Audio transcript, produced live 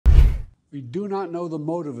We do not know the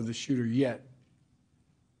motive of the shooter yet.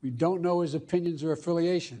 We don't know his opinions or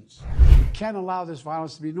affiliations. We can't allow this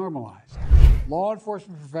violence to be normalized. Law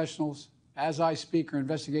enforcement professionals, as I speak, are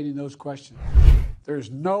investigating those questions. There is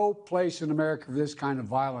no place in America for this kind of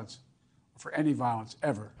violence, or for any violence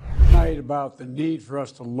ever. Tonight about the need for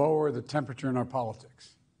us to lower the temperature in our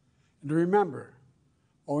politics. And to remember,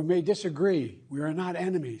 while we may disagree, we are not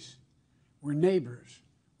enemies. We're neighbors,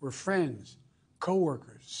 we're friends,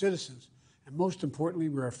 co-workers, citizens, and most importantly,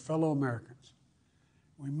 we're our fellow Americans.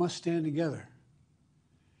 We must stand together.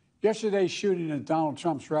 Yesterday's shooting at Donald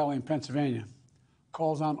Trump's rally in Pennsylvania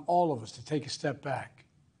calls on all of us to take a step back,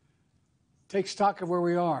 take stock of where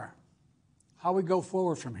we are, how we go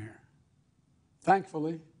forward from here.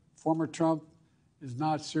 Thankfully, former Trump is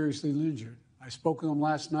not seriously injured. I spoke with him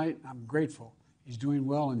last night. I'm grateful. He's doing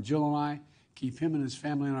well, and Jill and I keep him and his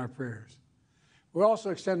family in our prayers. We also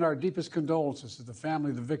extend our deepest condolences to the family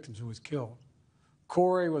of the victims who was killed.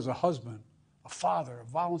 Corey was a husband, a father, a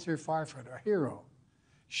volunteer firefighter, a hero,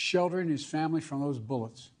 sheltering his family from those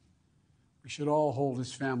bullets. We should all hold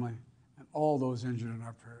his family and all those injured in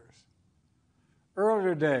our prayers.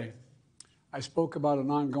 Earlier today, I spoke about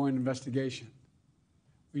an ongoing investigation.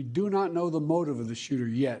 We do not know the motive of the shooter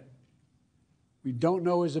yet. We don't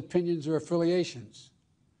know his opinions or affiliations.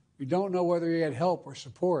 We don't know whether he had help or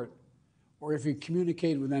support, or if he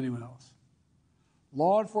communicated with anyone else.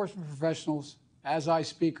 Law enforcement professionals, as I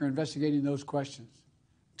speak, are investigating those questions.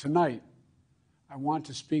 Tonight, I want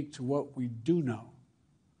to speak to what we do know.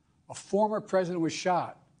 A former president was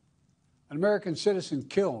shot, an American citizen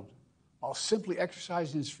killed, while simply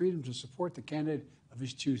exercising his freedom to support the candidate of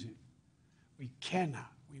his choosing. We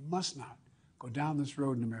cannot, we must not go down this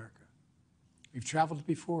road in America. We've traveled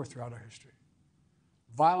before throughout our history.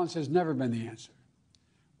 Violence has never been the answer.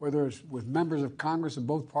 Whether it's with members of Congress of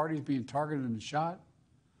both parties being targeted and shot,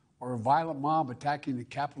 or a violent mob attacking the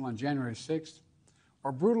Capitol on January 6th, or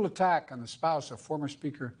a brutal attack on the spouse of former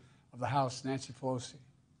Speaker of the House, Nancy Pelosi,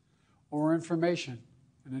 or information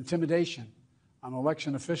and intimidation on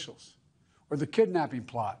election officials, or the kidnapping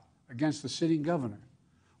plot against the sitting governor,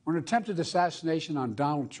 or an attempted assassination on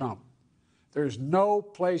Donald Trump. There is no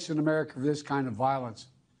place in America for this kind of violence,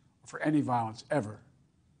 or for any violence ever.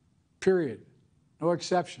 Period. No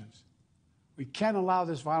exceptions. We can't allow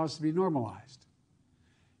this violence to be normalized.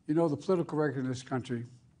 You know, the political record in this country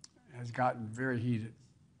has gotten very heated.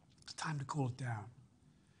 It's time to cool it down.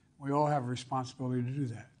 We all have a responsibility to do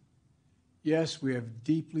that. Yes, we have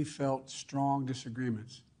deeply felt strong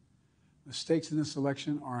disagreements. The stakes in this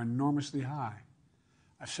election are enormously high.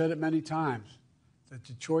 I've said it many times that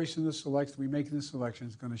the choice in this election we make in this election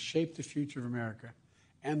is going to shape the future of America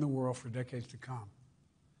and the world for decades to come.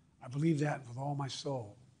 I believe that with all my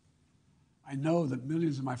soul. I know that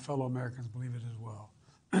millions of my fellow Americans believe it as well.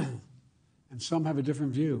 And some have a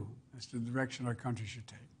different view as to the direction our country should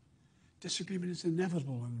take. Disagreement is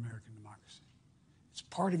inevitable in American democracy. It's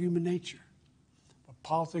part of human nature. But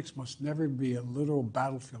politics must never be a literal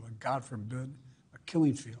battlefield, and God forbid, a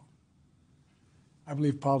killing field. I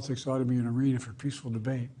believe politics ought to be an arena for peaceful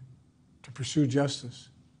debate, to pursue justice,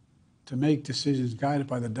 to make decisions guided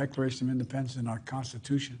by the Declaration of Independence and our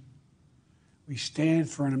Constitution. We stand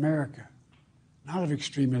for an America, not of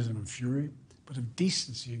extremism and fury, but of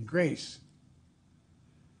decency and grace.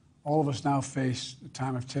 All of us now face the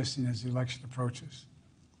time of testing as the election approaches.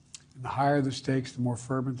 And the higher the stakes, the more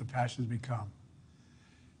fervent the passions become.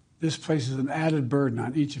 This places an added burden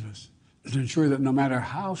on each of us to ensure that no matter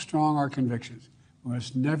how strong our convictions, we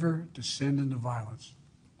must never descend into violence.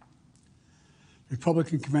 The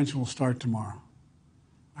Republican convention will start tomorrow.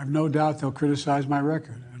 I have no doubt they'll criticize my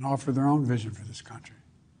record and offer their own vision for this country.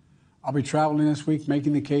 I'll be traveling this week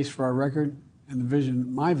making the case for our record and the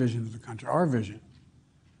vision, my vision of the country, our vision.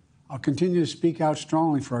 I'll continue to speak out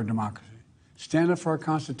strongly for our democracy, stand up for our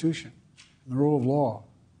Constitution and the rule of law,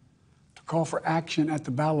 to call for action at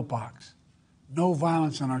the ballot box, no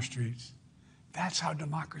violence on our streets. That's how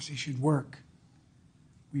democracy should work.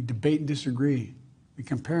 We debate and disagree. We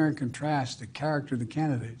compare and contrast the character of the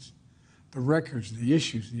candidates, the records, the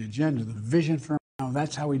issues, the agenda, the vision for. No,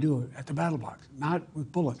 that's how we do it, at the battle box, not with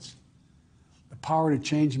bullets. The power to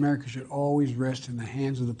change America should always rest in the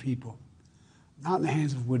hands of the people, not in the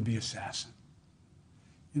hands of would-be assassin.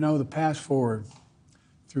 You know, the path forward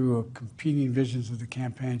through competing visions of the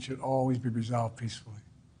campaign should always be resolved peacefully,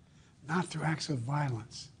 not through acts of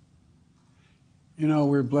violence. You know,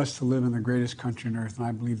 we're blessed to live in the greatest country on earth, and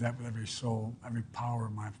I believe that with every soul, every power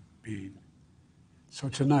of my being. So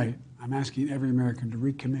tonight, I'm asking every American to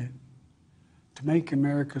recommit, to make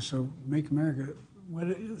America, think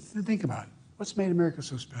about it. What's made America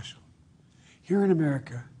so special? Here in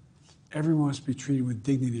America, Everyone must be treated with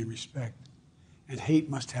dignity and respect, and hate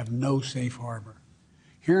must have no safe harbor.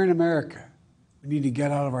 Here in America, we need to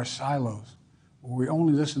get out of our silos, where we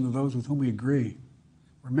only listen to those with whom we agree,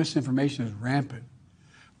 where misinformation is rampant,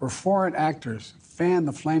 where foreign actors fan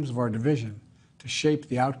the flames of our division to shape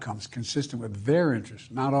the outcomes consistent with their interests,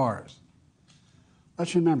 not ours.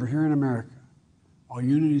 Let's remember, here in America, while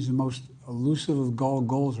unity is the most elusive of all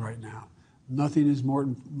goals right now, nothing is more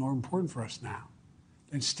important for us now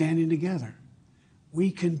than standing together.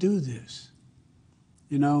 We can do this.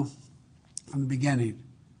 You know, from the beginning,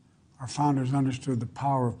 our founders understood the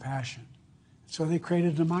power of passion. So they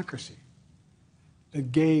created a democracy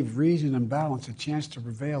that gave reason and balance a chance to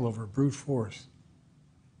prevail over brute force.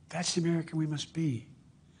 That's the American we must be.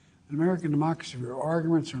 An American democracy where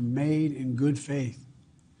arguments are made in good faith.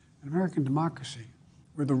 An American democracy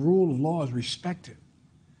where the rule of law is respected.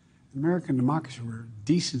 An American democracy where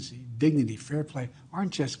decency, dignity, fair play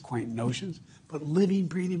aren't just quaint notions, but living,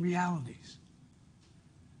 breathing realities.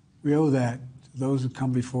 We owe that to those who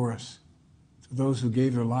come before us, to those who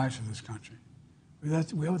gave their lives for this country.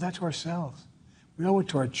 We owe that to ourselves. We owe it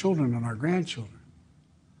to our children and our grandchildren.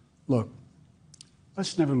 Look,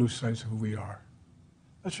 let's never lose sight of who we are.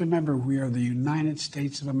 Let's remember we are the United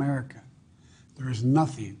States of America. There is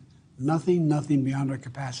nothing beyond our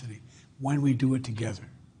capacity when we do it together.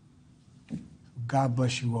 God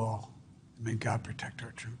bless you all, and may God protect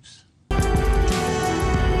our troops.